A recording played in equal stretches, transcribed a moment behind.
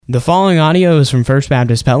The following audio is from First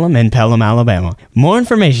Baptist Pelham in Pelham, Alabama. More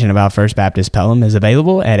information about First Baptist Pelham is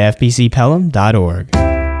available at fbcpelham.org.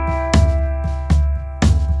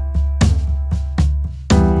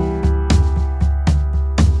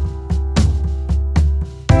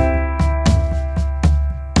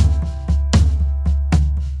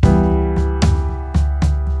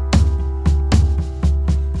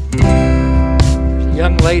 There's a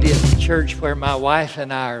young lady at the church where my wife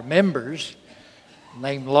and I are members,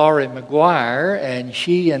 named Laurie McGuire, and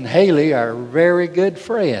she and Haley are very good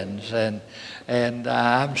friends, and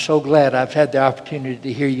I'm so glad I've had the opportunity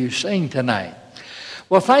to hear you sing tonight.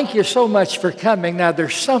 Well, thank you so much for coming. Now,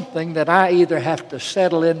 there's something that I either have to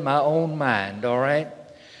settle in my own mind, all right?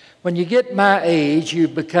 When you get my age, you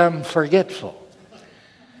become forgetful.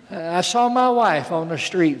 I saw my wife on the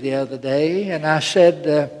street the other day, and I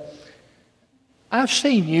said, I've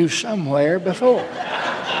seen you somewhere before.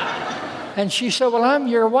 And she said, well, I'm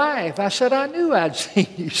your wife. I said, I knew I'd seen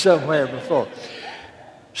you somewhere before.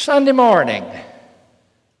 Sunday morning,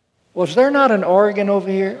 was there not an organ over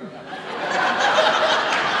here?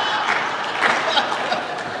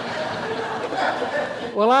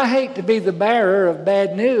 Well, I hate to be the bearer of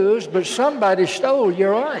bad news, but somebody stole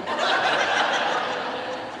your organ.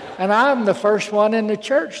 And I'm the first one in the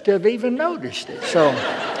church to have even noticed it. So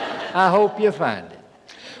I hope you find it.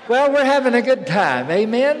 Well, we're having a good time.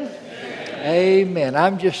 Amen? Amen.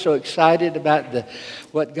 I'm just so excited about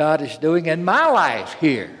what God is doing in my life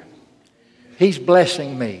here. He's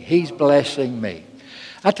blessing me. He's blessing me.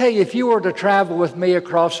 I tell you, if you were to travel with me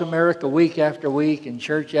across America week after week and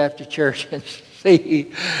church after church and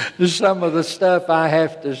see some of the stuff I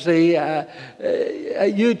have to see, I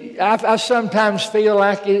sometimes feel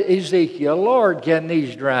like Ezekiel, Lord, can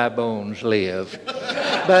these dry bones live?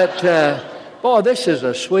 But, boy, this is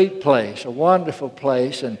a sweet place, a wonderful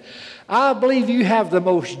place, and I believe you have the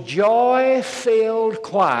most joy-filled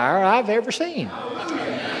choir I've ever seen.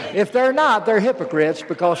 If they're not, they're hypocrites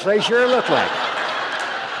because they sure look like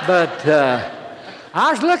it. But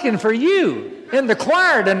I was looking for you in the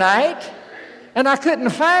choir tonight, and I couldn't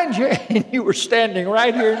find you, and you were standing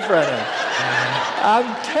right here in front of me.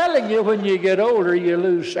 I'm telling you, when you get older, you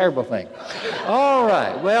lose several things. All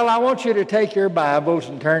right. Well, I want you to take your Bibles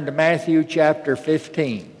and turn to Matthew chapter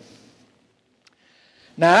 15.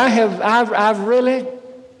 Now, I've really,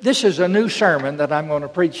 this is a new sermon that I'm going to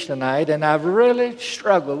preach tonight, and I've really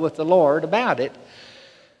struggled with the Lord about it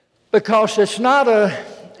because it's not a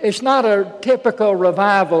typical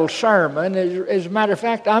revival sermon. As a matter of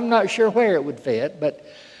fact, I'm not sure where it would fit, but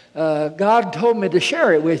God told me to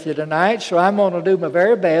share it with you tonight, so I'm going to do my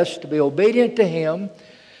very best to be obedient to Him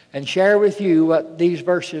and share with you what these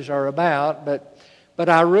verses are about, But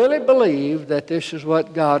I really believe that this is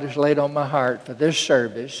what God has laid on my heart for this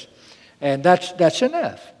service, and that's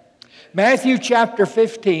enough. Matthew chapter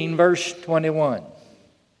 15, verse 21.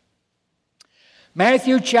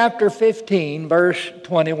 Matthew chapter 15, verse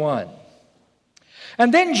 21.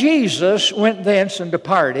 And then Jesus went thence and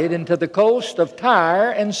departed into the coast of Tyre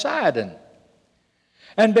and Sidon.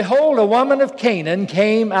 And behold, a woman of Canaan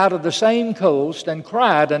came out of the same coast and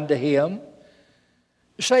cried unto him,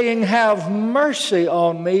 saying, Have mercy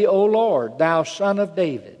on me, O Lord, thou Son of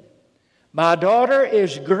David. My daughter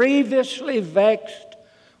is grievously vexed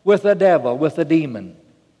with a devil, with a demon.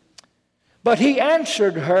 But he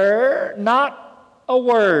answered her not a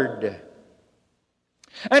word.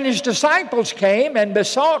 And his disciples came and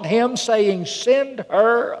besought him, saying, Send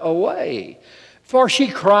her away, for she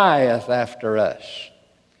crieth after us.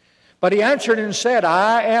 But he answered and said,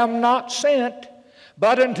 I am not sent,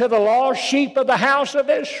 but unto the lost sheep of the house of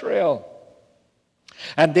Israel.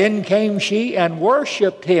 And then came she and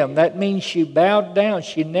worshipped him. That means she bowed down.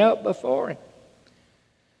 She knelt before him,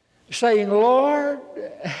 saying, Lord,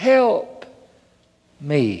 help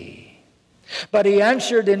me. But he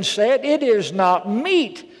answered and said, It is not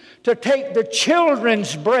meet to take the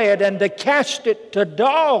children's bread and to cast it to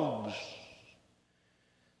dogs.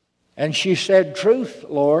 And she said, Truth,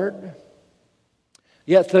 Lord.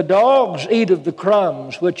 Yet the dogs eat of the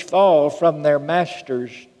crumbs which fall from their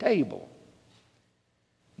master's table.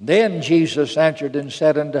 Then Jesus answered and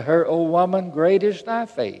said unto her, O woman, great is thy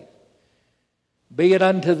faith. Be it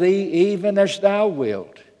unto thee even as thou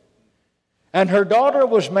wilt. And her daughter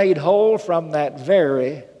was made whole from that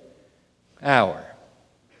very hour.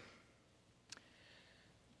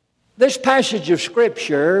 This passage of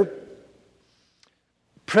Scripture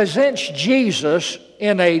presents Jesus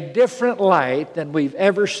in a different light than we've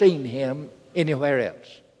ever seen him anywhere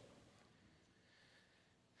else.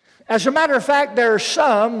 As a matter of fact, there are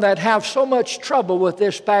some that have so much trouble with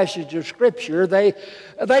this passage of Scripture, they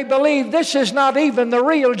believe this is not even the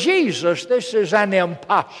real Jesus, this is an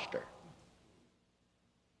impostor.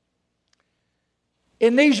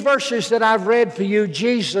 In these verses that I've read for you,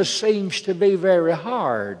 Jesus seems to be very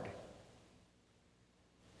hard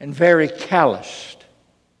and very calloused,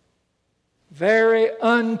 very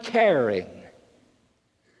uncaring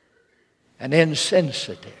and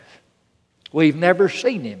insensitive. We've never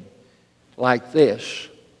seen him like this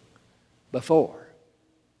before.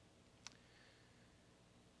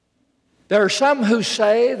 There are some who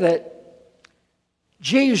say that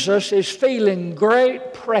Jesus is feeling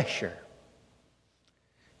great pressure.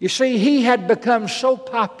 You see, he had become so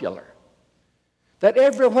popular that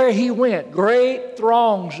everywhere he went, great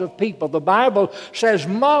throngs of people. The Bible says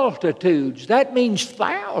multitudes. That means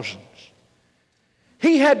thousands.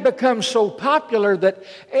 He had become so popular that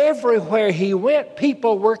everywhere he went,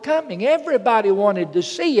 people were coming. Everybody wanted to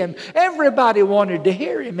see him. Everybody wanted to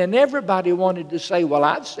hear him. And everybody wanted to say, well,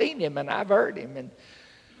 I've seen him and I've heard him.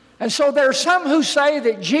 And so there are some who say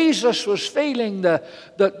that Jesus was feeling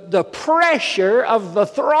the pressure of the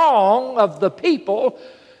throng of the people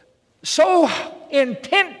so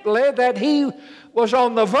intently that he was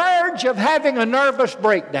on the verge of having a nervous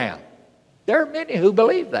breakdown. There are many who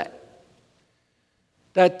believe that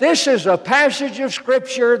this is a passage of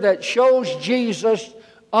Scripture that shows Jesus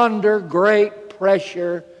under great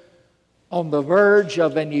pressure on the verge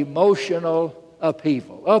of an emotional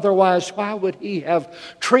upheaval. Otherwise, why would he have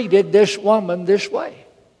treated this woman this way?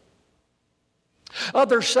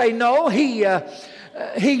 Others say, no,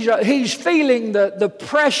 he's feeling the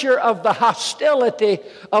pressure of the hostility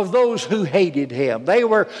of those who hated him. They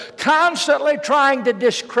were constantly trying to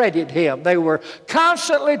discredit him. They were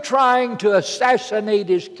constantly trying to assassinate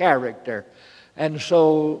his character. And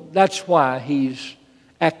so that's why he's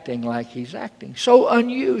acting like he's acting. So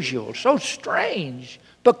unusual, so strange,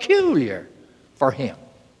 peculiar for him.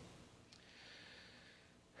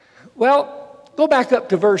 Well, go back up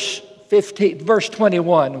to verse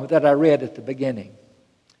 21 that I read at the beginning.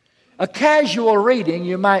 A casual reading,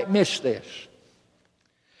 you might miss this.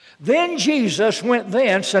 Then Jesus went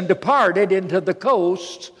thence and departed into the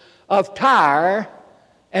coasts of Tyre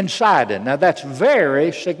and Sidon. Now that's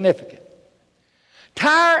very significant.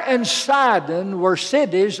 Tyre and Sidon were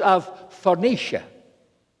cities of Phoenicia.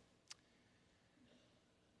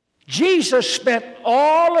 Jesus spent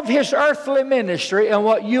all of his earthly ministry in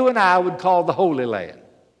what you and I would call the Holy Land.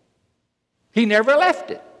 He never left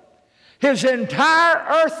it. His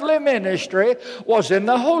entire earthly ministry was in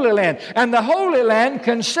the Holy Land. And the Holy Land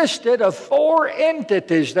consisted of 4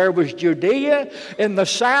 entities. There was Judea in the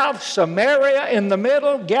south, Samaria in the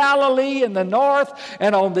middle, Galilee in the north,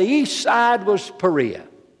 and on the east side was Perea.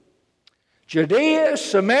 Judea,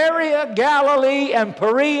 Samaria, Galilee, and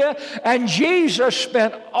Perea. And Jesus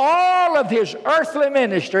spent all of his earthly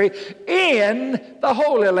ministry in the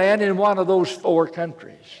Holy Land in one of those 4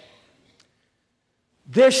 countries.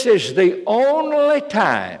 This is the only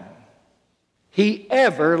time he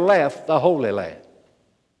ever left the Holy Land.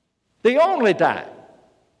 The only time.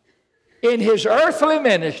 In his earthly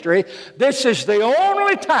ministry, this is the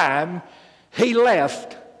only time he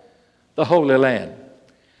left the Holy Land.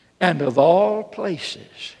 And of all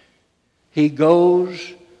places, he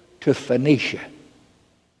goes to Phoenicia.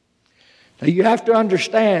 Now you have to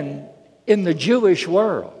understand, in the Jewish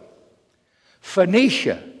world,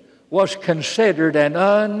 Phoenicia was considered an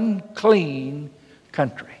unclean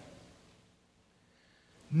country.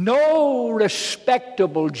 No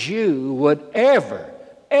respectable Jew would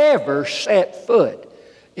ever set foot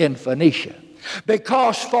in Phoenicia.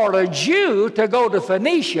 Because for a Jew to go to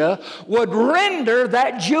Phoenicia would render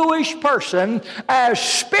that Jewish person as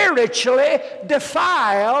spiritually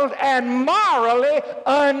defiled and morally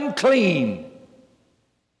unclean.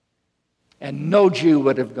 And no Jew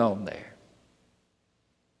would have gone there.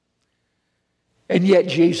 And yet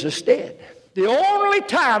Jesus did. The only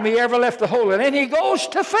time he ever left the Holy Land, he goes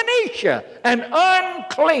to Phoenicia, an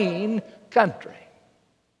unclean country.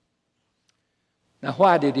 Now,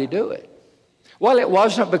 why did he do it? Well, it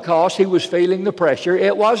wasn't because he was feeling the pressure.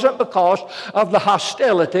 It wasn't because of the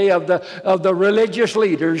hostility of the religious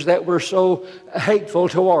leaders that were so hateful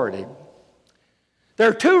toward him. There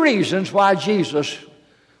are 2 reasons why Jesus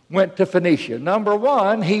went to Phoenicia. Number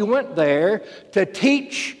 1, he went there to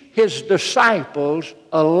teach his disciples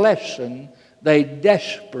a lesson they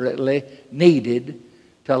desperately needed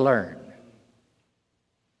to learn.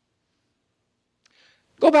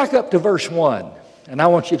 Go back up to verse 1, and I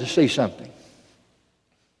want you to see something.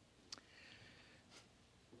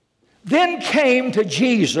 Then came to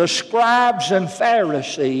Jesus scribes and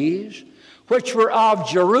Pharisees, which were of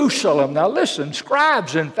Jerusalem. Now listen,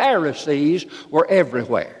 scribes and Pharisees were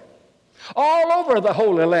everywhere. All over the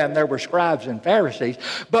Holy Land there were scribes and Pharisees.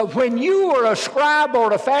 But when you were a scribe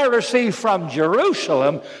or a Pharisee from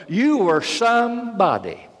Jerusalem, you were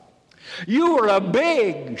somebody. You were a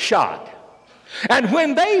big shot. And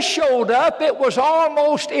when they showed up, it was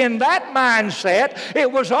almost in that mindset, it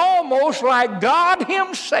was almost like God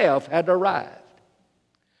Himself had arrived.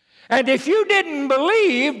 And if you didn't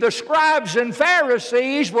believe the scribes and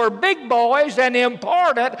Pharisees were big boys and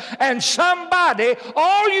important and somebody,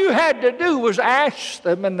 all you had to do was ask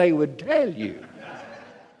them and they would tell you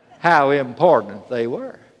how important they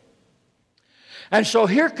were. And so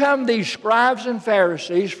here come these scribes and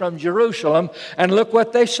Pharisees from Jerusalem, and look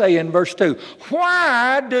what they say in verse 2.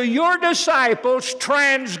 Why do your disciples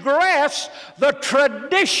transgress the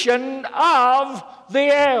tradition of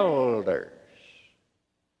the elders?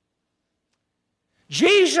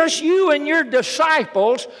 Jesus, you and your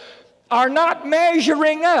disciples are not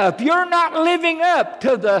measuring up. You're not living up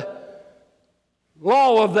to the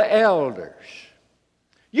law of the elders.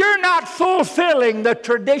 You're not fulfilling the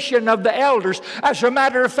tradition of the elders. As a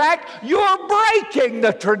matter of fact, you're breaking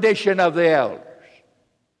the tradition of the elders.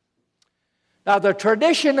 Now, the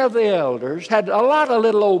tradition of the elders had a lot of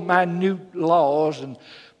little old minute laws,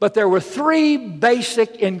 but there were three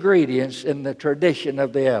basic ingredients in the tradition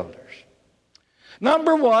of the elders.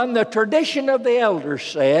 Number one, the tradition of the elders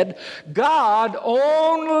said, God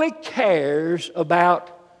only cares about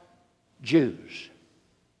Jews.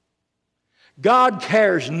 God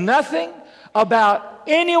cares nothing about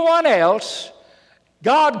anyone else.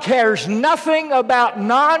 God cares nothing about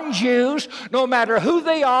non-Jews, no matter who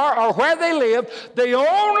they are or where they live. The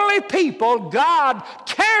only people God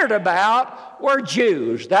cared about were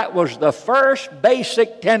Jews. That was the first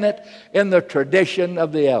basic tenet in the tradition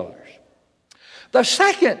of the elders. The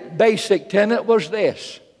second basic tenet was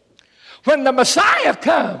this. When the Messiah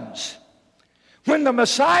comes,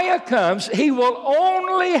 He will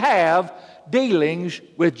only have dealings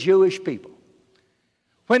with Jewish people.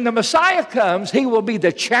 When the Messiah comes, He will be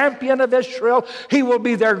the champion of Israel. He will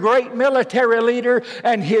be their great military leader,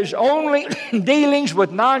 and His only dealings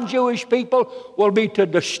with non-Jewish people will be to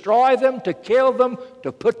destroy them, to kill them,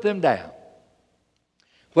 to put them down.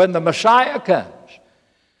 When the Messiah comes,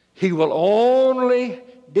 He will only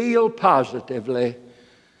deal positively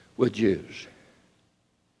with Jews.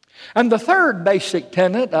 And the third basic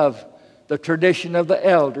tenet of the tradition of the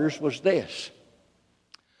elders was this.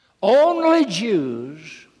 Only Jews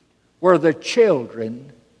were the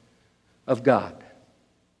children of God.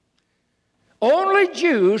 Only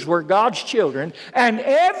Jews were God's children, and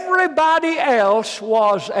everybody else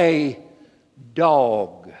was a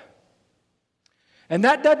dog. And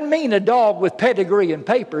that doesn't mean a dog with pedigree and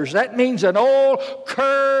papers. That means an old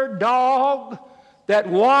cur dog that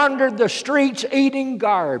wandered the streets eating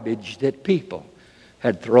garbage that people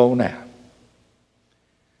had thrown out.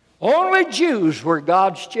 Only Jews were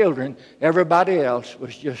God's children. Everybody else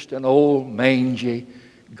was just an old, mangy,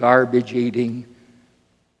 garbage-eating,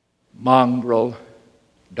 mongrel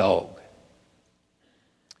dog.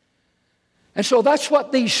 And so that's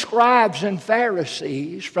what these scribes and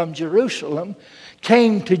Pharisees from Jerusalem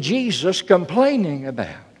came to Jesus complaining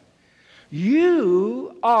about.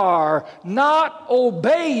 You are not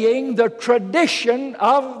obeying the tradition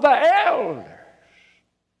of the elders.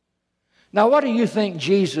 Now, what do you think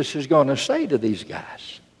Jesus is going to say to these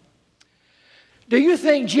guys? Do you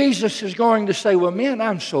think Jesus is going to say, well, men,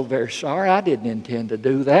 I'm so very sorry. I didn't intend to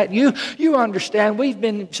do that. You understand, we've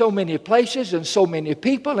been in so many places and so many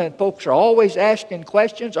people, and folks are always asking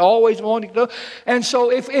questions, always wanting to know. And so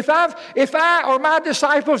if I or my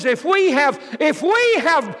disciples, if we have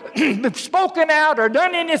spoken out or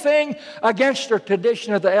done anything against the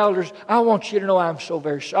tradition of the elders, I want you to know I'm so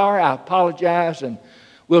very sorry. I apologize, and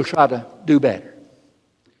we'll try to do better.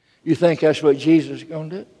 You think that's what Jesus is going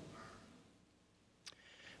to do?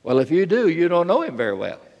 Well, if you do, you don't know Him very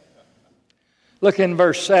well. Look in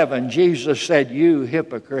verse 7. Jesus said, you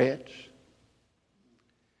hypocrites.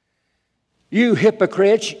 You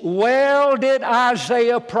hypocrites, well did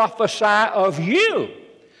Isaiah prophesy of you,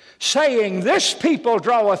 saying, this people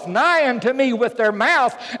draweth nigh unto me with their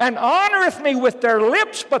mouth, and honoreth me with their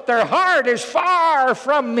lips, but their heart is far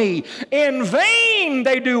from me. In vain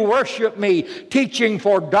they do worship me, teaching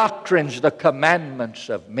for doctrines the commandments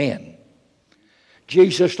of men.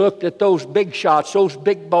 Jesus looked at those big shots, those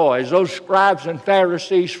big boys, those scribes and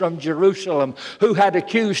Pharisees from Jerusalem who had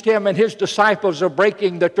accused Him and His disciples of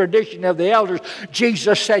breaking the tradition of the elders.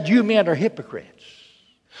 Jesus said, you men are hypocrites.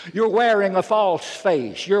 You're wearing a false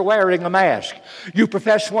face. You're wearing a mask. You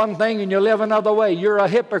profess one thing and you live another way. You're a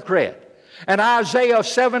hypocrite. And Isaiah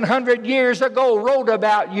 700 years ago wrote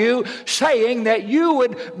about you, saying that you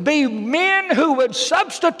would be men who would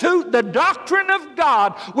substitute the doctrine of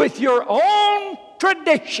God with your own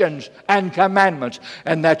traditions and commandments.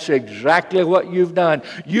 And that's exactly what you've done.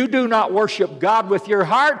 You do not worship God with your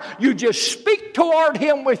heart. You just speak toward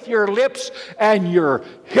Him with your lips, and you're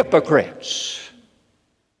hypocrites.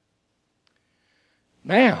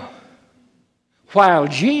 Now, while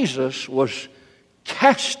Jesus was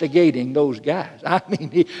castigating those guys, I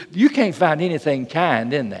mean, you can't find anything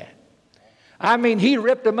kind in that. I mean, He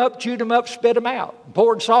ripped them up, chewed them up, spit them out,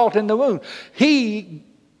 poured salt in the wound. He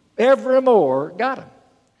evermore got them.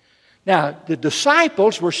 Now, the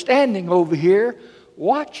disciples were standing over here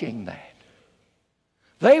watching that.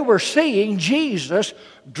 They were seeing Jesus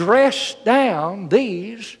dress down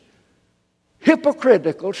these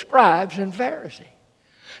hypocritical scribes and Pharisees.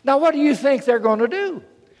 Now, what do you think they're going to do?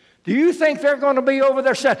 Do you think they're going to be over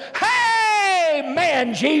there saying, "Hey,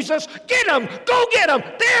 man, Jesus, get them, go get them.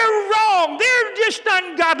 They're wrong. They're just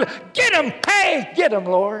ungodly. Get them. Hey, get them,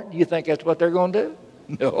 Lord." Do you think that's what they're going to do?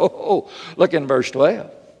 No. Look in verse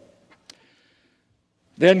 12.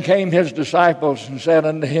 Then came His disciples and said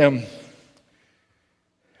unto Him,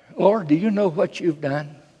 "Lord, do you know what you've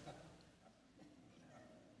done?"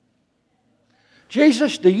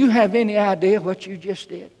 Jesus, do you have any idea what you just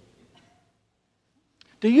did?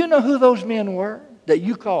 Do you know who those men were that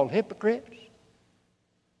you called hypocrites?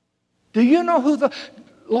 Do you know who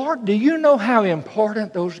Lord, do you know how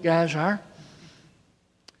important those guys are?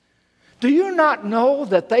 Do you not know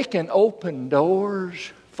that they can open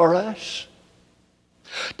doors for us?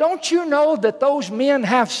 Don't you know that those men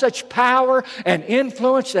have such power and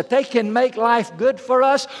influence that they can make life good for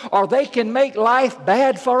us, or they can make life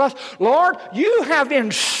bad for us? Lord, you have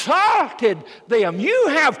insulted them. You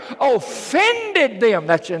have offended them.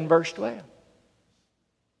 That's in verse 12.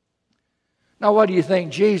 Now, what do you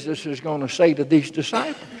think Jesus is going to say to these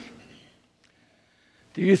disciples?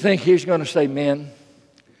 Do you think He's going to say, "Men,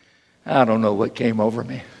 I don't know what came over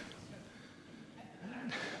me.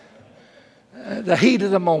 The heat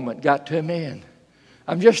of the moment got to me, and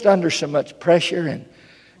I'm just under so much pressure.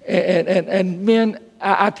 And men,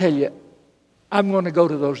 I tell you, I'm going to go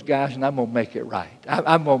to those guys and I'm going to make it right.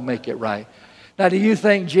 I'm going to make it right." Now, do you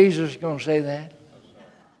think Jesus is going to say that?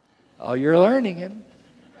 Oh, you're learning Him.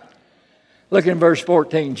 Look in verse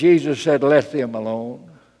 14. Jesus said, "Let them alone.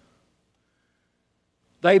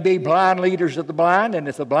 They be blind leaders of the blind, and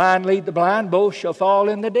if the blind lead the blind, both shall fall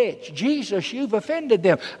in the ditch." Jesus, you've offended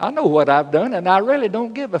them. I know what I've done, and I really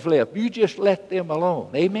don't give a flip. You just let them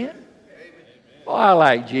alone. Amen? Oh, I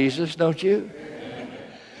like Jesus, don't you?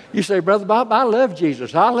 You say, "Brother Bob, I love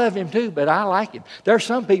Jesus." I love Him too, but I like Him. There's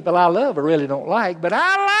some people I love I really don't like, but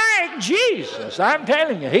I like Jesus. I'm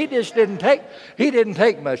telling you, He didn't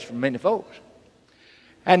take much from many folks.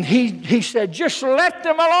 And he said, "Just let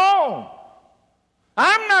them alone.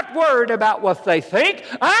 I'm not worried about what they think.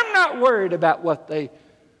 I'm not worried about what they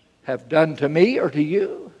have done to me or to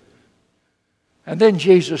you." And then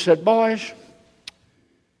Jesus said, "Boys,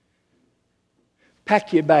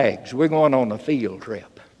 pack your bags. We're going on a field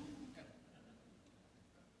trip."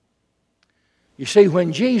 You see,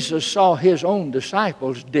 when Jesus saw His own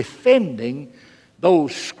disciples defending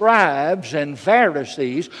those scribes and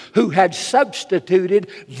Pharisees who had substituted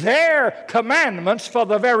their commandments for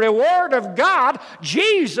the very Word of God,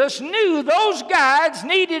 Jesus knew those guys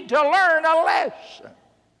needed to learn a lesson.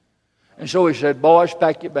 And so He said, "Boys,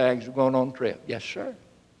 pack your bags. We're going on a trip." Yes, sir.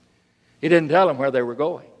 He didn't tell them where they were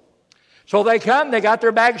going. So they come, they got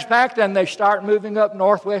their bags packed, and they start moving up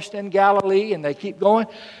northwest in Galilee, and they keep going,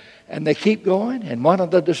 and they keep going. And one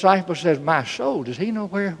of the disciples says, "My soul, does he know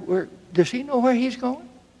where he's going?"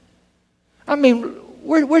 I mean,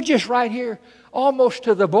 we're just right here almost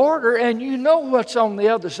to the border, and you know what's on the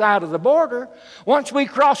other side of the border. Once we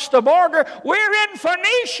cross the border, we're in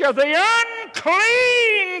Phoenicia, the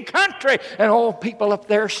unclean country. And all people up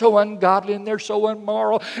there are so ungodly, and they're so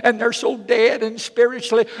immoral, and they're so dead and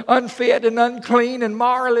spiritually unfit and unclean and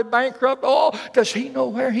morally bankrupt. Oh, does he know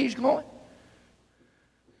where he's going?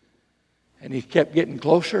 And he kept getting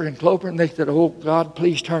closer and closer, and they said, "Oh, God,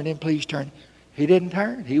 please turn him, please turn." He didn't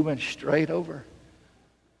turn. He went straight over.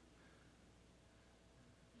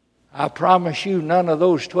 I promise you, none of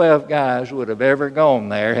those 12 guys would have ever gone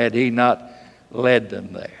there had He not led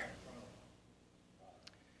them there.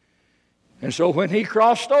 And so when He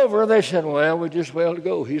crossed over, they said, "Well, we just well to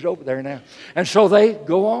go. He's over there now." And so they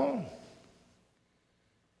go on.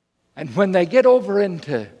 And when they get over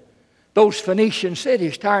into those Phoenician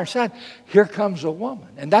cities, Tyre and Sidon, here comes a woman.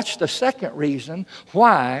 And that's the second reason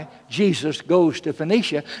why Jesus goes to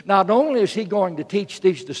Phoenicia. Not only is he going to teach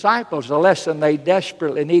these disciples a lesson they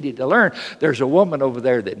desperately needed to learn, there's a woman over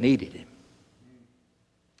there that needed him.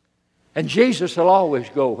 And Jesus will always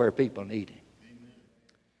go where people need him.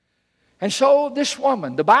 And so this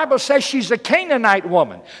woman, the Bible says she's a Canaanite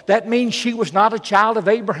woman. That means she was not a child of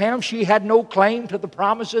Abraham. She had no claim to the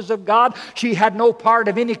promises of God. She had no part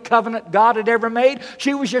of any covenant God had ever made.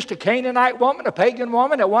 She was just a Canaanite woman, a pagan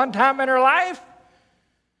woman at one time in her life.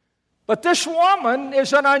 But this woman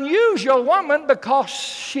is an unusual woman because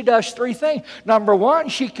she does three things. Number one,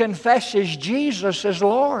 she confesses Jesus as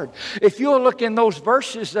Lord. If you'll look in those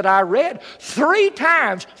verses that I read, three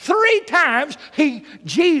times,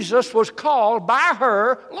 Jesus was called by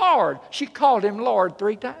her Lord. She called him Lord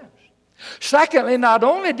 3 times. Secondly, not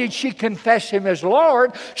only did she confess him as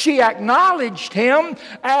Lord, she acknowledged him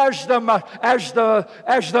as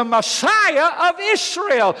the Messiah of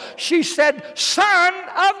Israel. She said, Son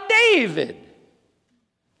of David.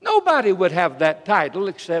 Nobody would have that title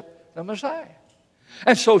except the Messiah.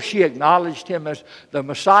 And so she acknowledged him as the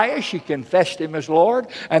Messiah. She confessed him as Lord.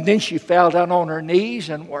 And then she fell down on her knees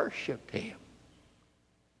and worshiped him.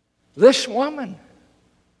 This woman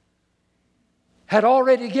had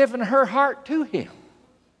already given her heart to him.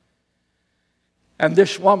 And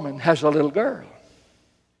this woman has a little girl.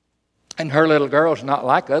 And her little girl's not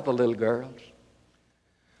like other little girls.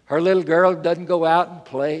 Her little girl doesn't go out and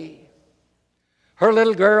play. Her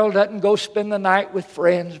little girl doesn't go spend the night with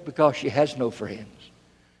friends because she has no friends.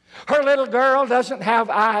 Her little girl doesn't have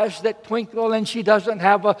eyes that twinkle, and she doesn't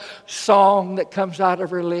have a song that comes out of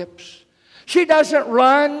her lips. She doesn't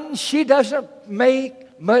run. She doesn't make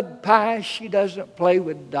mud pies. She doesn't play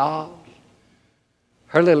with dolls.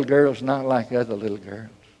 Her little girl's not like other little girls.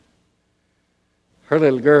 Her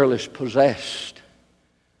little girl is possessed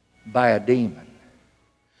by a demon.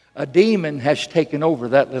 A demon has taken over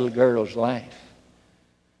that little girl's life.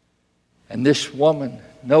 And this woman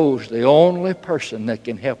knows the only person that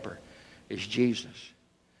can help her is Jesus.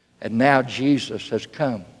 And now Jesus has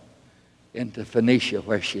come into Phoenicia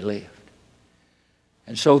where she lived.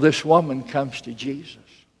 And so this woman comes to Jesus.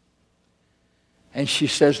 And she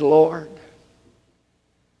says, Lord,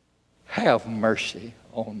 have mercy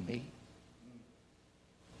on me.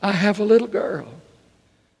 I have a little girl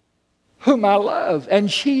whom I love,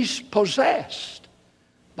 and she's possessed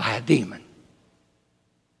by a demon.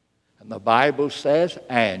 And the Bible says,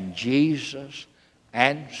 and Jesus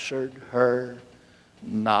answered her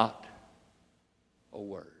not a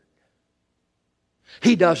word.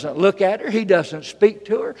 He doesn't look at her. He doesn't speak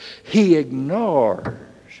to her. He ignores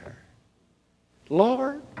her.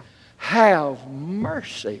 Lord, have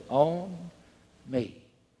mercy on me.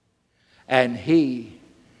 And he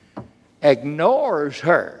ignores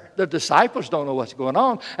her. The disciples don't know what's going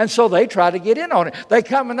on, and so they try to get in on it. They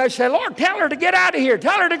come and they say, Lord, tell her to get out of here.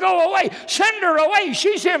 Tell her to go away. Send her away.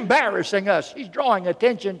 She's embarrassing us. She's drawing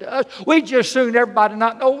attention to us. We just soon everybody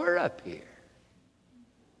not know we're up here.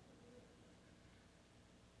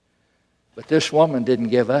 But this woman didn't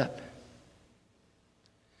give up.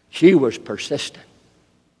 She was persistent.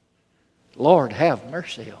 Lord, have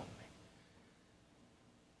mercy on me.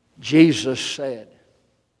 Jesus said,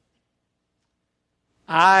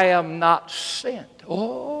 I am not sent.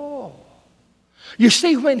 Oh. You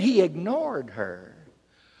see, when he ignored her,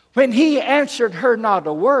 when he answered her not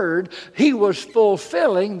a word, he was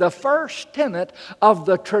fulfilling the first tenet of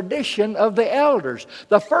the tradition of the elders.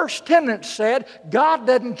 The first tenet said, God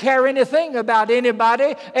doesn't care anything about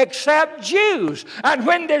anybody except Jews. And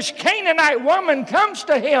when this Canaanite woman comes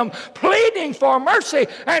to him pleading for mercy,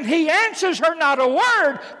 and he answers her not a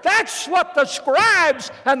word, that's what the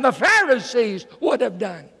scribes and the Pharisees would have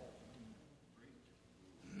done.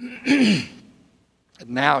 And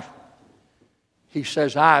now, he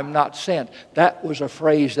says, I am not sent. That was a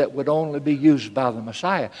phrase that would only be used by the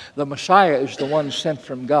Messiah. The Messiah is the one sent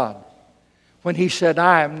from God. When he said,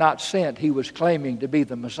 I am not sent, he was claiming to be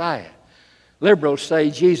the Messiah. Liberals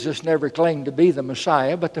say Jesus never claimed to be the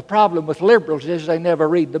Messiah, but the problem with liberals is they never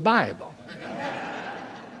read the Bible.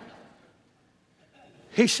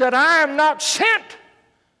 He said, I am not sent,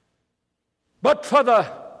 but for the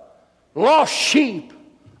lost sheep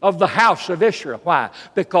of the house of Israel. Why?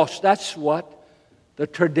 Because that's what the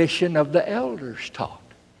tradition of the elders taught.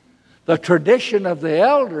 The tradition of the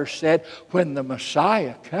elders said, when the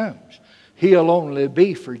Messiah comes, he'll only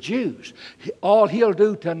be for Jews. All he'll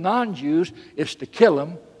do to non-Jews is to kill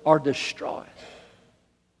them or destroy them.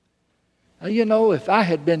 Now, you know, if I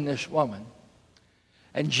had been this woman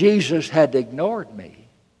and Jesus had ignored me,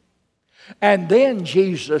 And then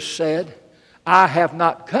Jesus said, I have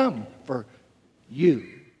not come for you.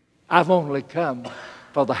 I've only come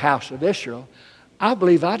for the house of Israel. I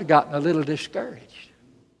believe I'd have gotten a little discouraged.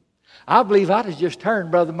 I believe I'd have just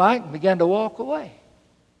turned, Brother Mike, and began to walk away.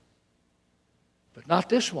 But not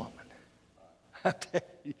this woman. I tell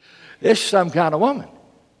you, this is some kind of woman.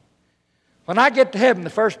 When I get to heaven, the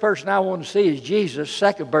first person I want to see is Jesus.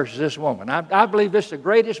 Second person is this woman. I believe this is the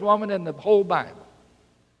greatest woman in the whole Bible.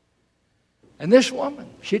 And this woman,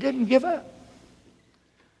 she didn't give up.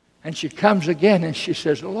 And she comes again and she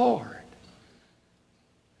says, Lord,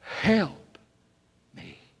 help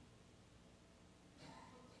me.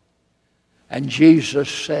 And Jesus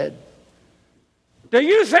said, do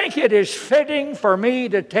you think it is fitting for me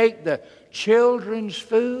to take the children's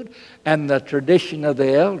food? And the tradition of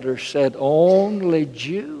the elders said only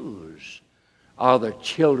Jews are the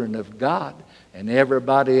children of God, and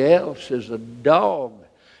everybody else is a dog.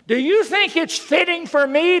 Do you think it's fitting for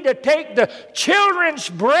me to take the children's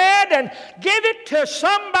bread and give it to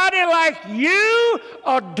somebody like you,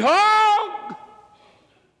 a dog?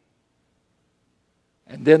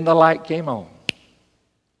 And then the light came on.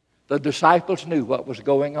 The disciples knew what was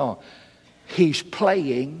going on. He's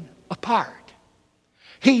playing a part.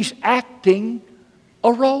 He's acting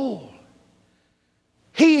a role.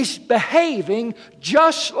 He's behaving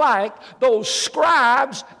just like those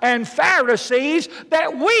scribes and Pharisees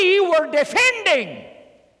that we were defending.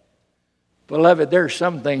 Beloved, there's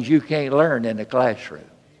some things you can't learn in the classroom.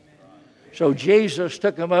 So Jesus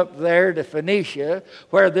took them up there to Phoenicia,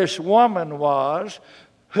 where this woman was,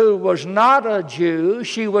 who was not a Jew.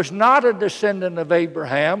 She was not a descendant of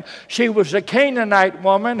Abraham. She was a Canaanite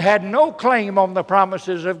woman, had no claim on the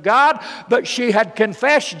promises of God, but she had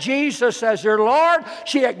confessed Jesus as her Lord.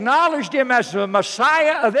 She acknowledged Him as the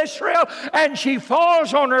Messiah of Israel, and she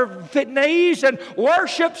falls on her knees and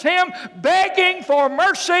worships Him, begging for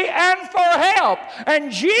mercy and for help. And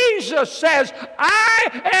Jesus says,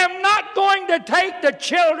 I am not going to take the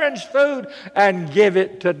children's food and give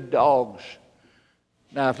it to dogs.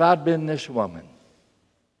 Now, if I'd been this woman,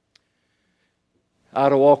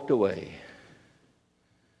 I'd have walked away.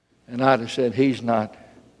 And I'd have said, he's not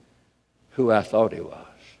who I thought he was.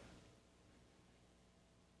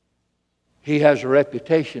 He has a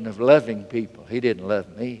reputation of loving people. He didn't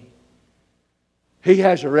love me. He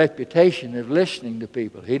has a reputation of listening to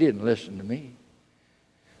people. He didn't listen to me.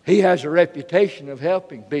 He has a reputation of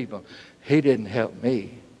helping people. He didn't help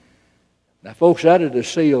me. Now, folks, that would have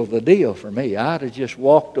sealed the deal for me. I'd have just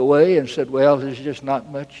walked away and said, well, there's just not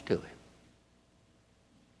much to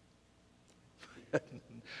him.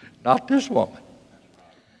 Not this woman.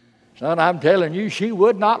 Son, I'm telling you, she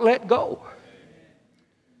would not let go.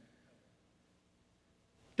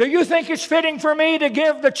 Do you think it's fitting for me to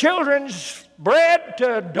give the children's bread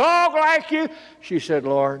to a dog like you? She said,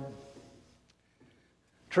 Lord,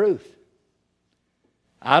 truth.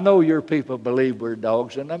 I know your people believe we're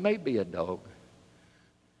dogs, and I may be a dog.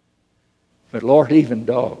 But Lord, even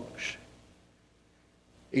dogs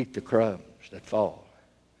eat the crumbs that fall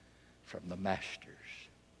from the master's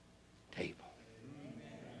table.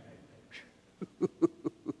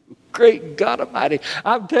 Great God Almighty.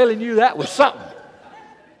 I'm telling you, that was something.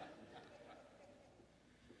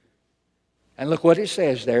 And look what it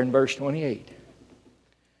says there in verse 28.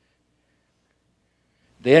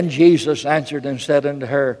 Then Jesus answered and said unto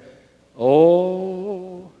her,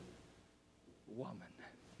 O woman.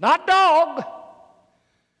 Not dog.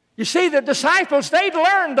 You see, the disciples, they'd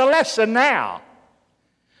learned the lesson now.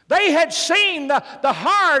 They had seen the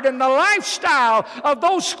heart and the lifestyle of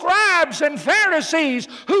those scribes and Pharisees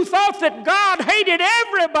who thought that God hated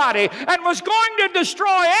everybody and was going to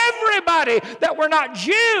destroy everybody that were not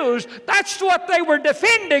Jews. That's what they were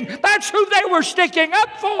defending. That's who they were sticking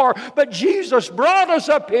up for. But Jesus brought us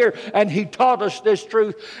up here and He taught us this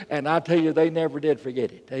truth. And I tell you, they never did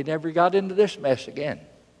forget it. They never got into this mess again.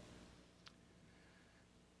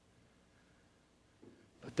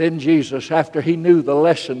 Then Jesus, after He knew the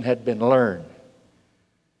lesson had been learned,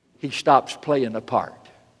 He stops playing a part.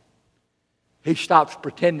 He stops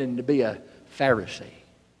pretending to be a Pharisee.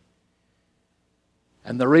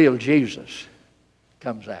 And the real Jesus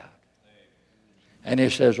comes out. And He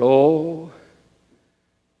says, oh,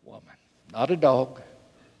 woman, not a dog,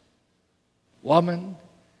 woman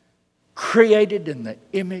created in the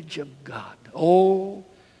image of God. Oh,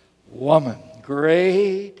 woman,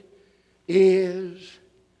 great is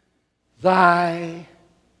thy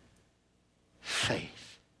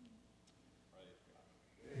faith.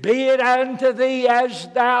 Be it unto thee as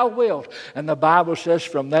thou wilt. And the Bible says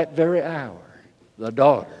from that very hour, the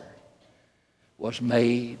daughter was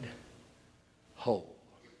made whole.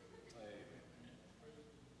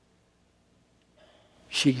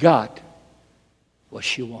 she got what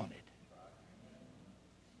she wanted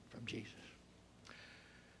from Jesus.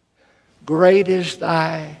 Great is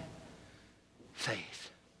thy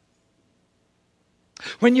faith.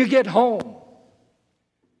 When you get home,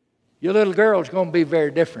 your little girl's going to be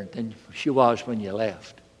very different than she was when you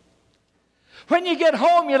left. When you get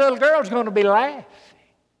home, your little girl's going to be laughing.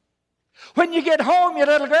 When you get home, your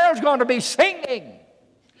little girl's going to be singing.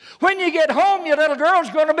 When you get home, your little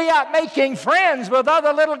girl's going to be out making friends with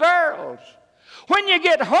other little girls. When you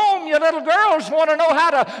get home, your little girls want to know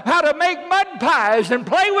how to make mud pies and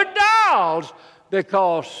play with dolls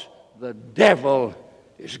because the devil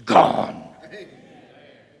is gone.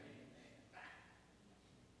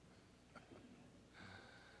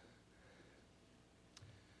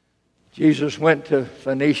 Jesus went to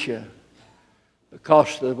Phoenicia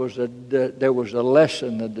because there was a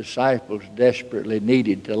lesson the disciples desperately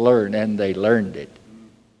needed to learn, and they learned it.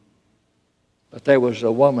 But there was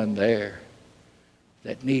a woman there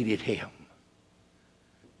that needed him,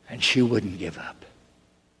 and she wouldn't give up.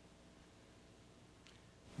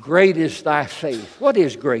 Great is thy faith. What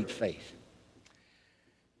is great faith?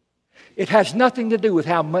 It has nothing to do with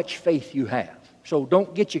how much faith you have. So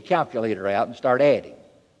don't get your calculator out and start adding.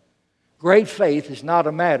 Great faith is not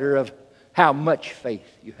a matter of how much faith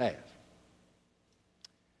you have.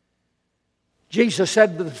 Jesus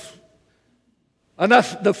said the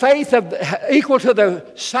faith equal to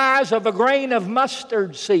the size of a grain of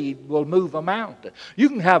mustard seed will move a mountain. You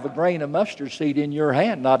can have a grain of mustard seed in your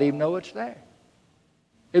hand, not even know it's there.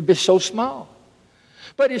 It'd be so small.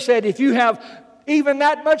 But he said, if you have even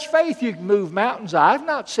that much faith, you can move mountains. I've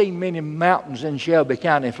not seen many mountains in Shelby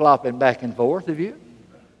County flopping back and forth, have you?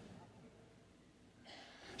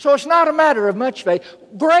 So it's not a matter of much faith.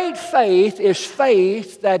 Great faith is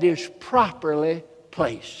faith that is properly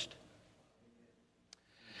placed.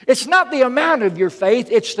 It's not the amount of your faith,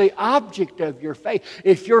 it's the object of your faith.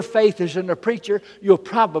 If your faith is in a preacher, you'll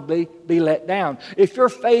probably be let down. If your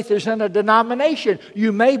faith is in a denomination,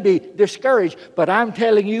 you may be discouraged. But I'm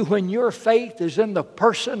telling you, when your faith is in the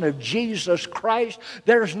person of Jesus Christ,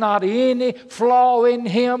 there's not any flaw in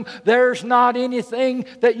Him. There's not anything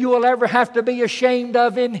that you will ever have to be ashamed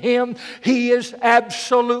of in Him. He is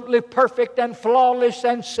absolutely perfect and flawless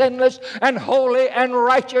and sinless and holy and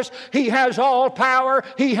righteous. He has all power.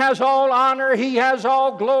 He has all honor. He has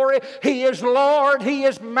all glory. He is Lord. He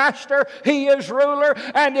is Master. He is ruler.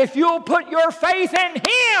 And if you'll put your faith in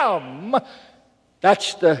Him,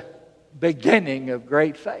 that's the beginning of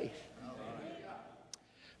great faith.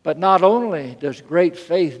 But not only does great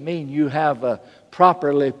faith mean you have a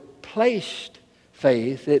properly placed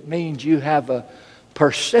faith, it means you have a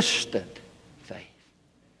persistent faith.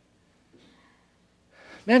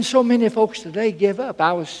 Man, so many folks today give up.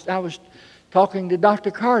 I was talking to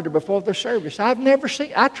Dr. Carter before the service.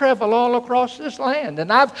 I travel all across this land,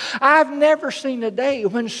 and I've never seen a day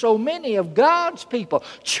when so many of God's people,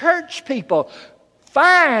 church people,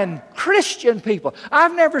 fine Christian people,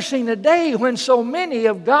 I've never seen a day when so many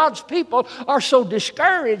of God's people are so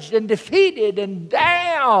discouraged and defeated and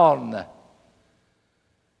down.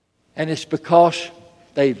 And it's because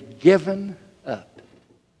they've given up.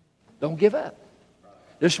 Don't give up.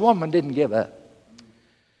 This woman didn't give up.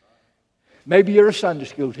 Maybe you're a Sunday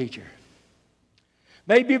school teacher.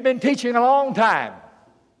 Maybe you've been teaching a long time.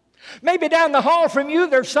 Maybe down the hall from you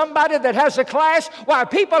there's somebody that has a class why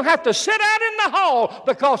people have to sit out in the hall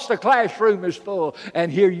because the classroom is full.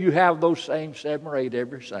 And here you have those same 7 or 8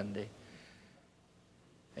 every Sunday.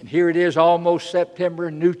 And here it is, almost September,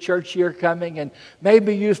 new church year coming, and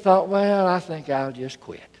maybe you thought, well, I think I'll just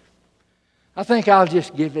quit. I think I'll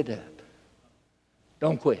just give it up.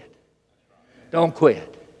 Don't quit. Don't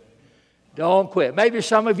quit. Don't quit. Maybe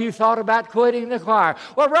some of you thought about quitting the choir.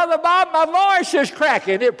 Well, Brother Bob, my voice is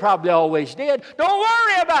cracking. It probably always did. Don't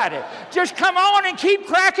worry about it. Just come on and keep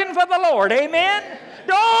cracking for the Lord. Amen?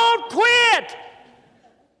 Don't quit.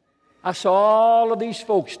 I saw all of these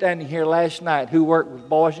folks standing here last night who work with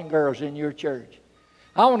boys and girls in your church.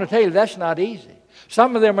 I want to tell you, that's not easy.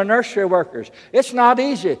 Some of them are nursery workers. It's not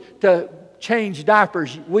easy to change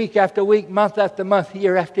diapers week after week, month after month,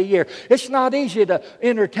 year after year. It's not easy to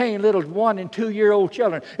entertain little 1- and 2-year-old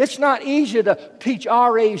children. It's not easy to teach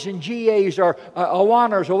RAs and GAs or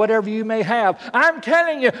Awanas or whatever you may have. I'm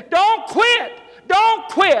telling you, don't quit. Don't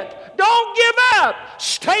quit. Don't give up.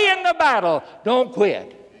 Stay in the battle. Don't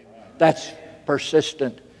quit. That's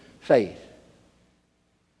persistent faith.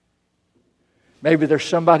 Maybe there's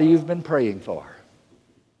somebody you've been praying for.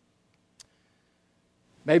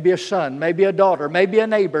 Maybe a son, maybe a daughter, maybe a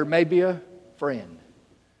neighbor, maybe a friend.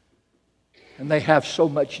 And they have so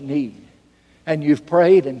much need. And you've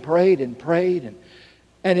prayed and prayed and prayed,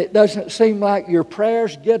 and it doesn't seem like your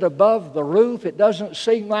prayers get above the roof. It doesn't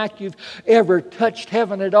seem like you've ever touched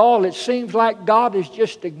heaven at all. It seems like God is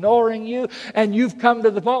just ignoring you, and you've come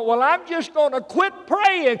to the point, well, I'm just going to quit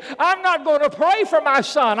praying. I'm not going to pray for my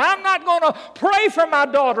son. I'm not going to pray for my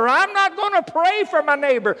daughter. I'm not going to pray for my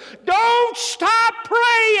neighbor. Don't stop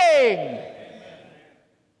praying.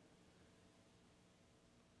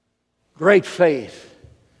 Great faith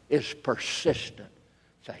is persistent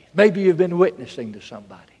faith. Maybe you've been witnessing to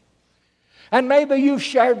somebody. And maybe you've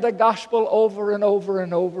shared the gospel over and over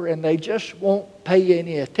and over, and they just won't pay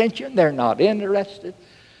any attention. They're not interested.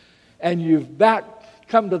 And you've about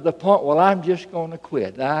come to the point, well, I'm just going to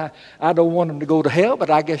quit. I don't want them to go to hell,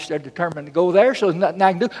 but I guess they're determined to go there, so there's nothing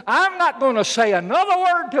I can do. I'm not going to say another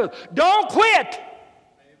word to them. Don't quit.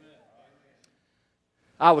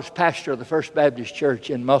 I was pastor of the First Baptist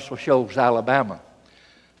Church in Muscle Shoals, Alabama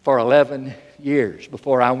for 11 years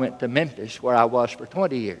before I went to Memphis, where I was for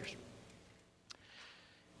 20 years.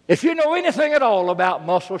 If you know anything at all about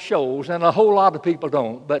Muscle Shoals, and a whole lot of people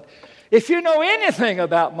don't, but if you know anything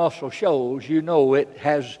about Muscle Shoals, you know it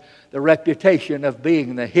has the reputation of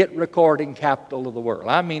being the hit recording capital of the world.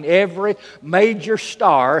 I mean, every major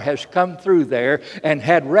star has come through there and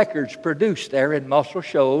had records produced there in Muscle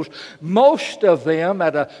Shoals, most of them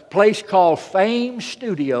at a place called Fame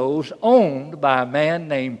Studios, owned by a man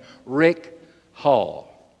named Rick Hall.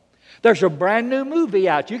 There's a brand new movie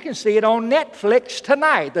out. You can see it on Netflix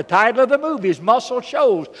tonight. The title of the movie is Muscle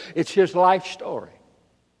Shoals. It's his life story.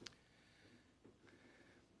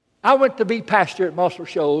 I went to be pastor at Muscle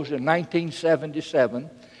Shoals in 1977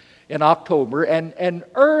 in October, and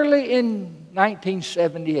early in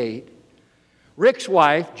 1978, Rick's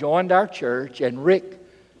wife joined our church, and Rick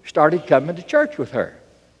started coming to church with her.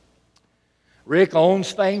 Rick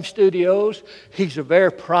owns Fame Studios. He's a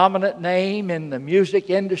very prominent name in the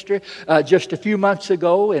music industry. Just a few months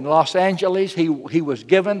ago in Los Angeles, he was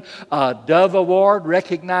given a Dove Award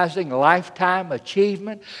recognizing lifetime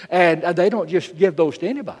achievement. And they don't just give those to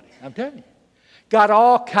anybody, I'm telling you. Got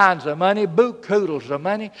all kinds of money, boot-koodles of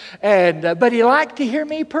money. But he liked to hear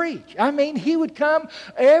me preach. I mean, he would come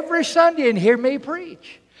every Sunday and hear me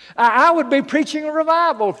preach. I would be preaching a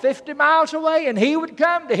revival 50 miles away, and he would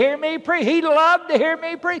come to hear me preach. He loved to hear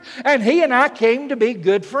me preach, and he and I came to be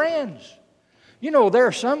good friends. You know, there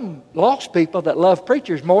are some lost people that love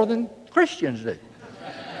preachers more than Christians do.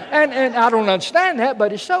 And I don't understand that,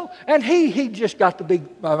 but it's so. And he just got to be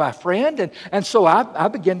my friend. And so I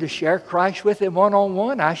began to share Christ with him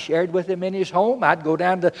one-on-one. I shared with him in his home. I'd go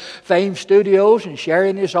down to Fame Studios and share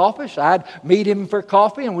in his office. I'd meet him for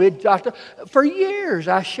coffee, and we'd talk. For years,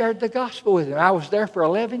 I shared the gospel with him. I was there for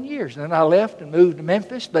 11 years. And then I left and moved to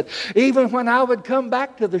Memphis. But even when I would come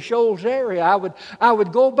back to the Shoals area, I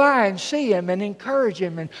would go by and see him and encourage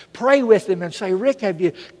him and pray with him and say, Rick, have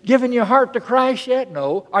you given your heart to Christ yet?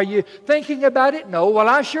 No. Are you thinking about it? No. Well,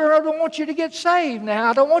 I sure don't want you to get saved now.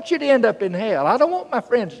 I don't want you to end up in hell. I don't want my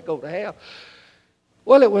friends to go to hell.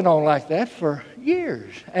 Well, it went on like that for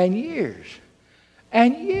years and years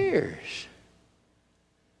and years.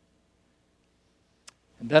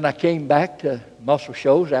 And then I came back to Muscle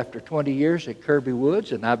Shoals after 20 years at Kirby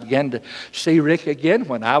Woods, and I began to see Rick again.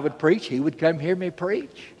 When I would preach, he would come hear me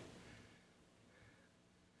preach.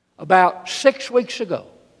 About 6 weeks ago,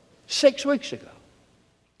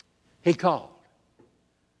 he called.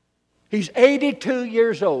 He's 82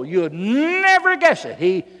 years old. You would never guess it.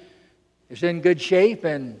 He is in good shape,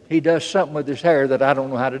 and he does something with his hair that I don't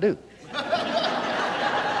know how to do.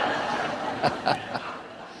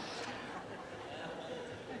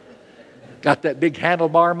 Got that big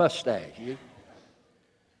handlebar mustache.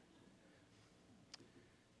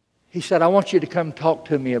 He said, I want you to come talk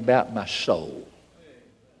to me about my soul.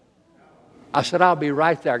 I said, I'll be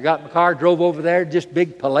right there. Got in the car, drove over there, just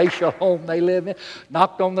big palatial home they live in.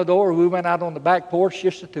 Knocked on the door. We went out on the back porch,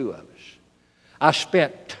 just the two of us. I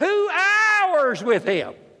spent 2 hours with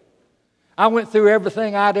him. I went through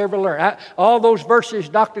everything I'd ever learned. All those verses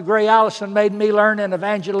Dr. Gray Allison made me learn in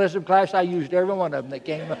evangelism class, I used every one of them that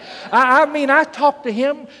came up. I talked to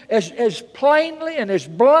him as plainly and as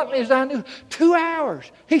bluntly as I knew. 2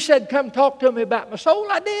 hours. He said, come talk to me about my soul.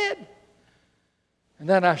 I did. And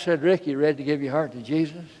then I said, Rick, you ready to give your heart to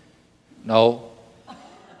Jesus? No.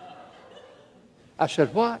 I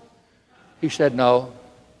said, what? He said, no.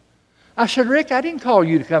 I said, Rick, I didn't call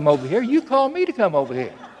you to come over here. You called me to come over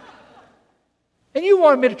here. And you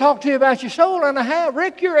wanted me to talk to you about your soul, and I have.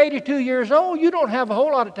 Rick, you're 82 years old. You don't have a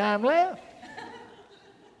whole lot of time left.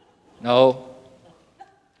 No.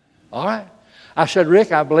 All right. I said,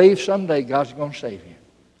 Rick, I believe someday God's going to save you.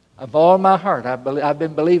 Of all my heart, I've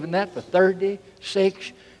been believing that for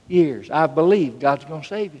 36 years. I believe God's going to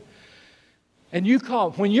save you. And you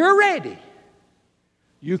call me. When you're ready,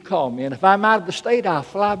 you call me. And if I'm out of the state, I'll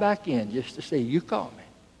fly back in just to see. You call me.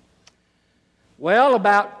 Well,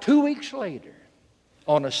 about 2 weeks later,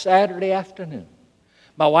 on a Saturday afternoon,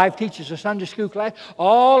 my wife teaches a Sunday school class.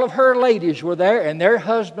 All of her ladies were there, and their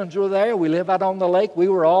husbands were there. We live out on the lake. We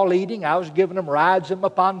were all eating. I was giving them rides in my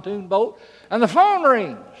pontoon boat. And the phone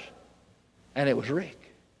rings. And it was Rick.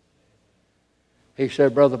 He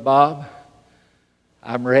said, Brother Bob,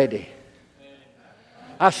 I'm ready.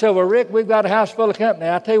 I said, well, Rick, we've got a house full of company.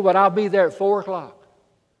 I tell you what, I'll be there at 4 o'clock.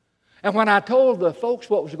 And when I told the folks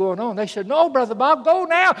what was going on, they said, no, Brother Bob, go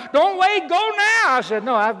now. Don't wait, go now. I said,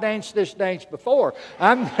 no, I've danced this dance before.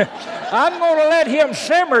 I'm going to let him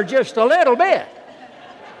simmer just a little bit.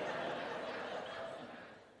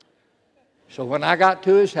 So when I got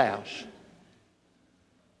to his house,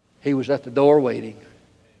 he was at the door waiting.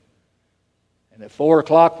 And at 4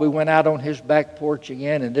 o'clock, we went out on his back porch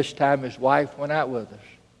again, and this time his wife went out with us.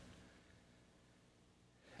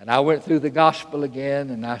 And I went through the gospel again,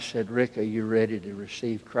 and I said, Rick, are you ready to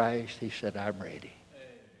receive Christ? He said, I'm ready.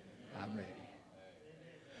 I'm ready.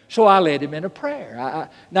 So I led him in a prayer.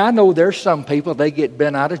 Now, I know there's some people, they get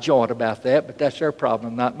bent out of joint about that, but that's their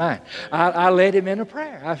problem, not mine. I led him in a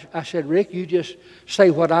prayer. I said, Rick, you just say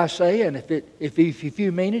what I say, and if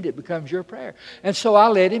you mean it, it becomes your prayer. And so I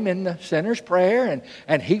led him in the sinner's prayer,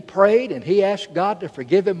 and he prayed, and he asked God to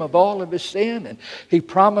forgive him of all of his sin, and he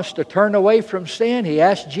promised to turn away from sin. He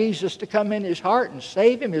asked Jesus to come in his heart and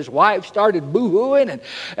save him. His wife started boo-hooing,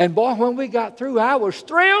 and boy, when we got through, I was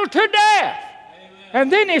thrilled to death. And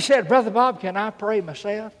then he said, Brother Bob, can I pray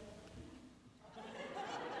myself?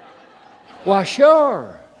 Why,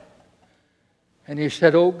 sure. And he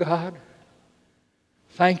said, oh, God,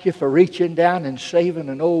 thank you for reaching down and saving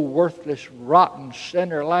an old, worthless, rotten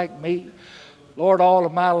sinner like me. Lord, all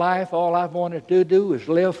of my life, all I've wanted to do is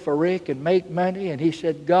live for Rick and make money. And he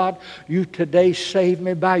said, God, you today saved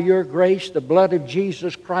me by your grace. The blood of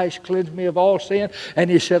Jesus Christ cleansed me of all sin. And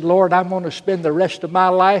he said, Lord, I'm going to spend the rest of my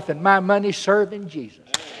life and my money serving Jesus.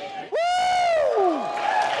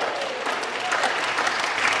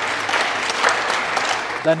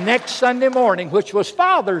 The next Sunday morning, which was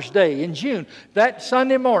Father's Day in June, that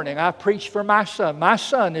Sunday morning I preached for my son. My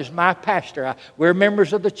son is my pastor. We're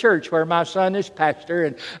members of the church where my son is pastor,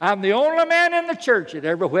 and I'm the only man in the church that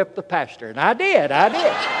ever whipped the pastor. And I did.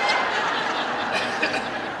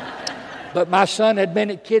 But my son had been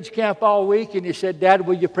at kids camp all week, and he said, Dad,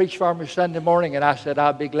 will you preach for me Sunday morning? And I said,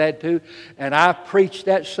 I'll be glad to. And I preached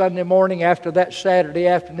that Sunday morning after that Saturday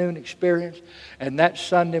afternoon experience. And that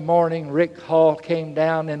Sunday morning, Rick Hall came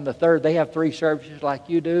down in the third. They have 3 services like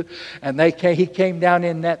you do. And he came down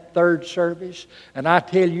in that third service. And I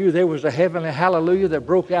tell you, there was a heavenly hallelujah that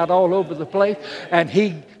broke out all over the place. And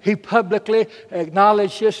he publicly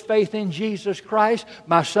acknowledged his faith in Jesus Christ.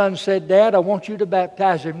 My son said, Dad, I want you to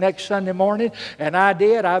baptize him next Sunday morning. And I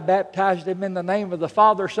did. I baptized him in the name of the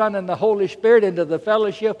Father, Son, and the Holy Spirit into the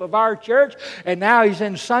fellowship of our church. And now he's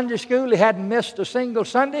in Sunday school. He hadn't missed a single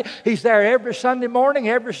Sunday. He's there every Sunday morning,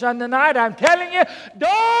 every Sunday night. I'm telling you,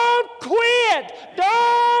 don't quit!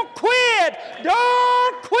 Don't quit!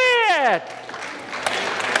 Don't quit!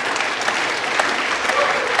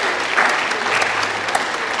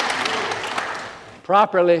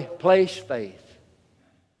 Properly placed faith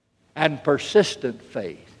and persistent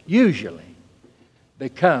faith usually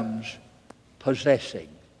becomes possessing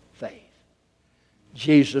faith.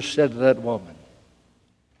 Jesus said to that woman,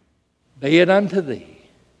 be it unto thee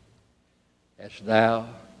as thou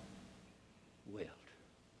wilt.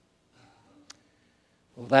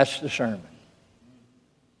 Well, that's the sermon.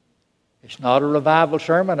 It's not a revival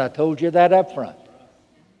sermon. I told you that up front.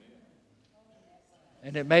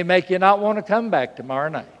 And it may make you not want to come back tomorrow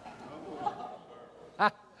night.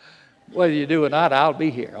 Whether you do or not, I'll be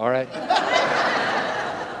here, all right?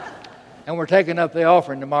 And we're taking up the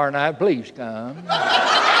offering tomorrow night. Please come.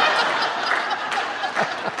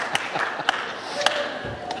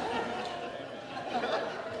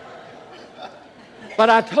 But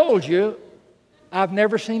I told you, I've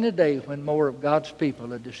never seen a day when more of God's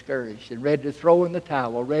people are discouraged and ready to throw in the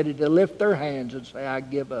towel, ready to lift their hands and say, I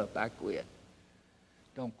give up, I quit.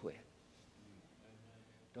 Don't quit.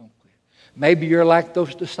 Don't quit. Maybe you're like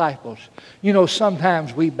those disciples. You know,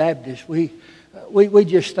 sometimes we Baptists, we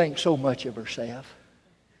just think so much of ourselves.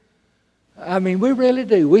 I mean, we really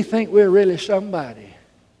do. We think we're really somebody.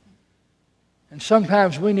 And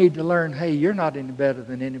sometimes we need to learn, hey, you're not any better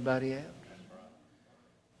than anybody else.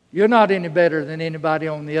 You're not any better than anybody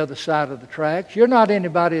on the other side of the tracks. You're not any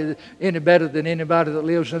better than anybody that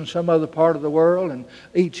lives in some other part of the world and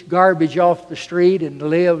eats garbage off the street and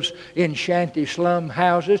lives in shanty slum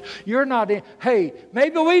houses. You're not hey,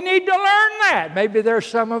 maybe we need to learn that. Maybe there's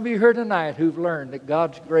some of you here tonight who've learned that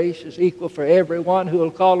God's grace is equal for everyone who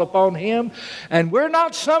will call upon Him. And we're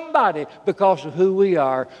not somebody because of who we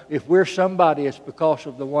are. If we're somebody, it's because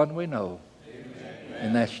of the one we know. Amen.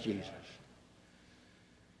 And that's Jesus.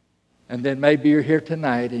 And then maybe you're here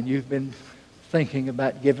tonight and you've been thinking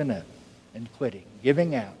about giving up and quitting,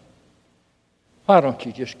 giving out. Why don't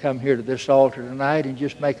you just come here to this altar tonight and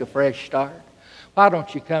just make a fresh start? Why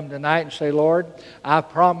don't you come tonight and say, Lord, I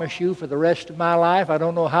promise you for the rest of my life, I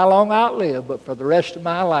don't know how long I'll live, but for the rest of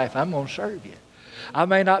my life, I'm going to serve you. I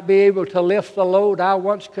may not be able to lift the load I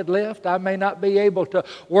once could lift. I may not be able to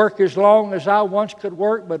work as long as I once could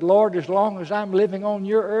work. But Lord, as long as I'm living on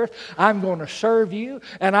your earth, I'm going to serve you.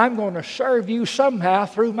 And I'm going to serve you somehow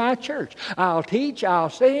through my church. I'll teach, I'll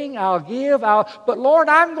sing, I'll give. But Lord,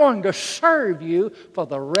 I'm going to serve you for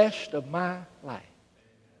the rest of my life.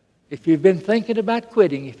 If you've been thinking about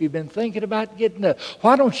quitting, if you've been thinking about getting up,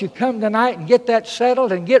 why don't you come tonight and get that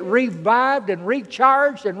settled and get revived and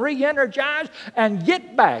recharged and re-energized and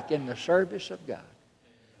get back in the service of God.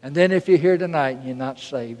 And then if you're here tonight and you're not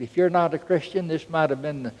saved, if you're not a Christian, this might have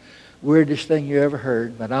been the weirdest thing you ever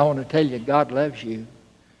heard, but I want to tell you, God loves you.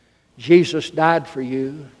 Jesus died for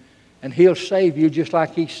you, and He'll save you just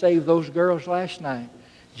like He saved those girls last night.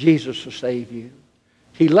 Jesus will save you.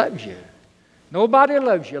 He loves you. Nobody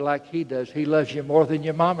loves you like He does. He loves you more than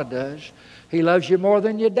your mama does. He loves you more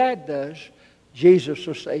than your dad does. Jesus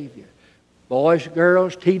will save you. Boys,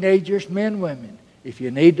 girls, teenagers, men, women, if you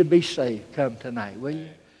need to be saved, come tonight, will you?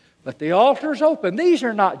 But the altar's open. These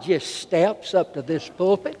are not just steps up to this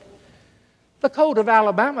pulpit. The Code of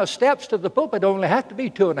Alabama steps to the pulpit only have to be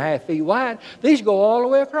 2.5 feet wide. These go all the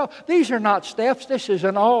way across. These are not steps. This is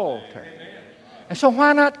an altar. And so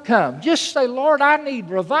why not come? Just say, Lord, I need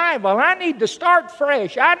revival. I need to start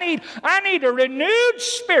fresh. I need a renewed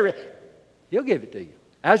spirit. He'll give it to you.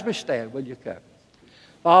 As we stand, will you come?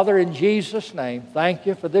 Father, in Jesus' name, thank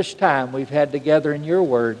you for this time we've had together in your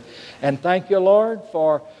word. And thank you, Lord,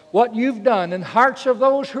 for what you've done in the hearts of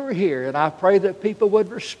those who are here. And I pray that people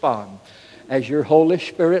would respond as your Holy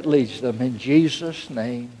Spirit leads them. In Jesus'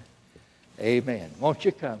 name, amen. Won't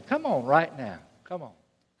you come? Come on right now. Come on.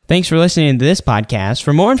 Thanks for listening to this podcast.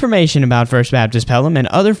 For more information about First Baptist Pelham and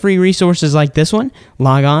other free resources like this one,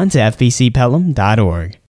 log on to fbcpelham.org.